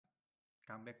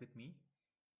come back with me,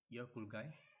 your cool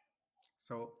guy.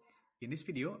 So in this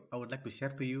video, I would like to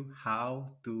share to you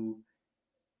how to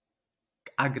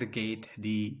aggregate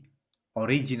the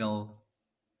original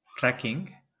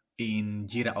tracking in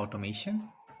Jira Automation.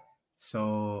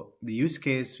 So the use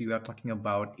case we are talking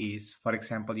about is, for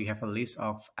example, you have a list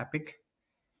of epic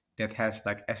that has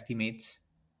like estimates,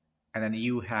 and then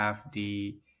you have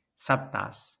the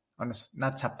subtasks,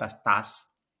 not subtask, tasks,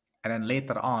 and then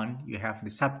later on you have the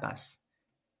subtasks.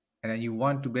 And then you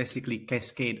want to basically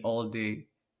cascade all the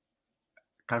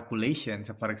calculations.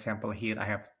 So for example, here I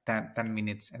have 10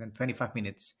 minutes and then 25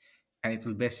 minutes, and it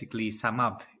will basically sum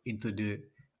up into the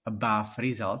above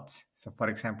results. So for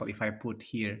example, if I put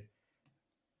here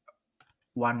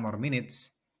 1 more minutes,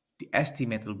 the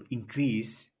estimate will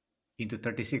increase into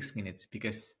 36 minutes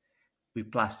because we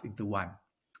plus into 1.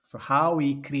 So how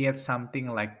we create something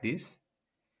like this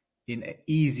in an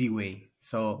easy way.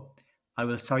 So I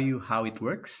will show you how it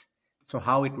works. So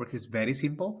how it works is very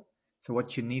simple. So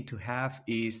what you need to have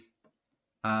is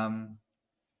an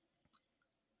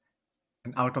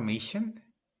automation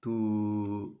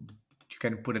to, you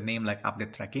can put a name like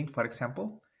update tracking, for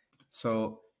example.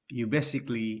 So you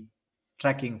basically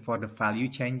tracking for the value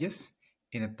changes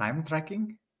in a time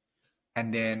tracking,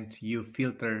 and then you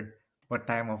filter what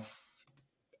type of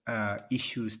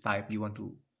issues type you want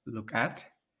to look at.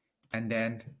 And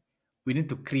then we need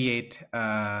to create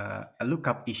a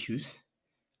lookup issues.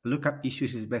 Lookup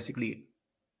issues is basically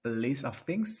a list of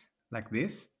things like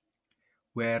this,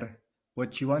 where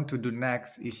what you want to do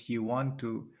next is you want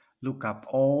to look up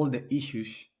all the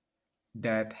issues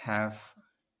that have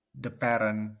the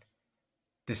parent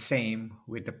the same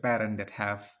with the parent that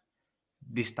have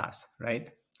this task, right?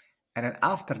 And then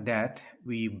after that,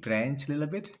 we branch a little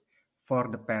bit for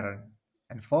the parent.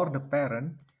 And for the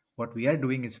parent, what we are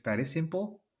doing is very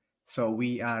simple. So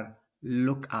we are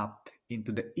look up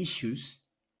into the issues,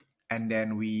 and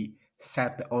then we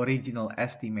set the original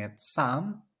estimate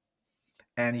sum,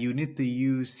 and you need to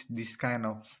use this kind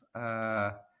of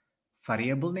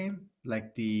variable name,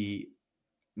 like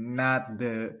not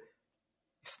the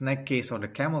snake case or the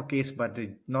camel case, but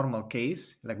the normal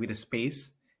case, like with a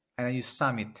space, and then you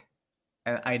sum it.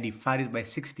 And I divide it by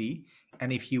 60.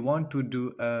 And if you want to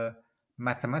do a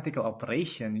mathematical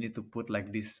operation, you need to put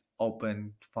like this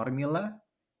open formula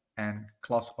and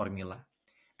close formula.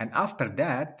 And after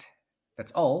that,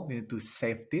 that's all. You need to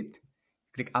save it,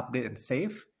 click update and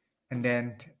save. And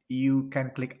then you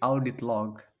can click audit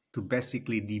log to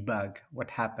basically debug what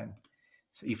happened.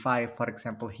 So if I, for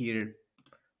example, here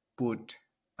put,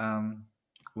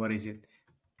 what is it,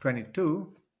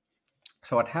 22.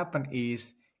 So what happened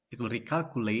is it will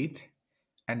recalculate,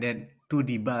 and then to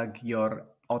debug your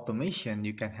automation,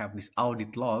 you can have this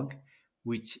audit log,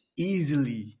 which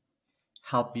easily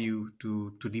help you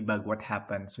to debug what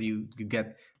happened. So you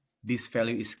get this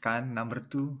value is scan number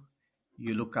 2,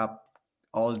 you look up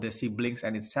all the siblings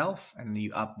and itself, and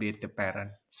you update the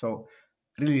parent. So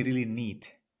really neat.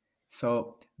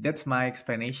 So that's my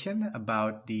explanation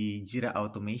about the Jira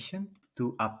Automation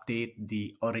to update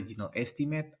the original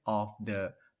estimate of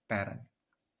the parent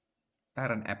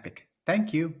epic.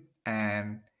 Thank you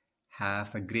and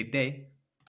have a great day.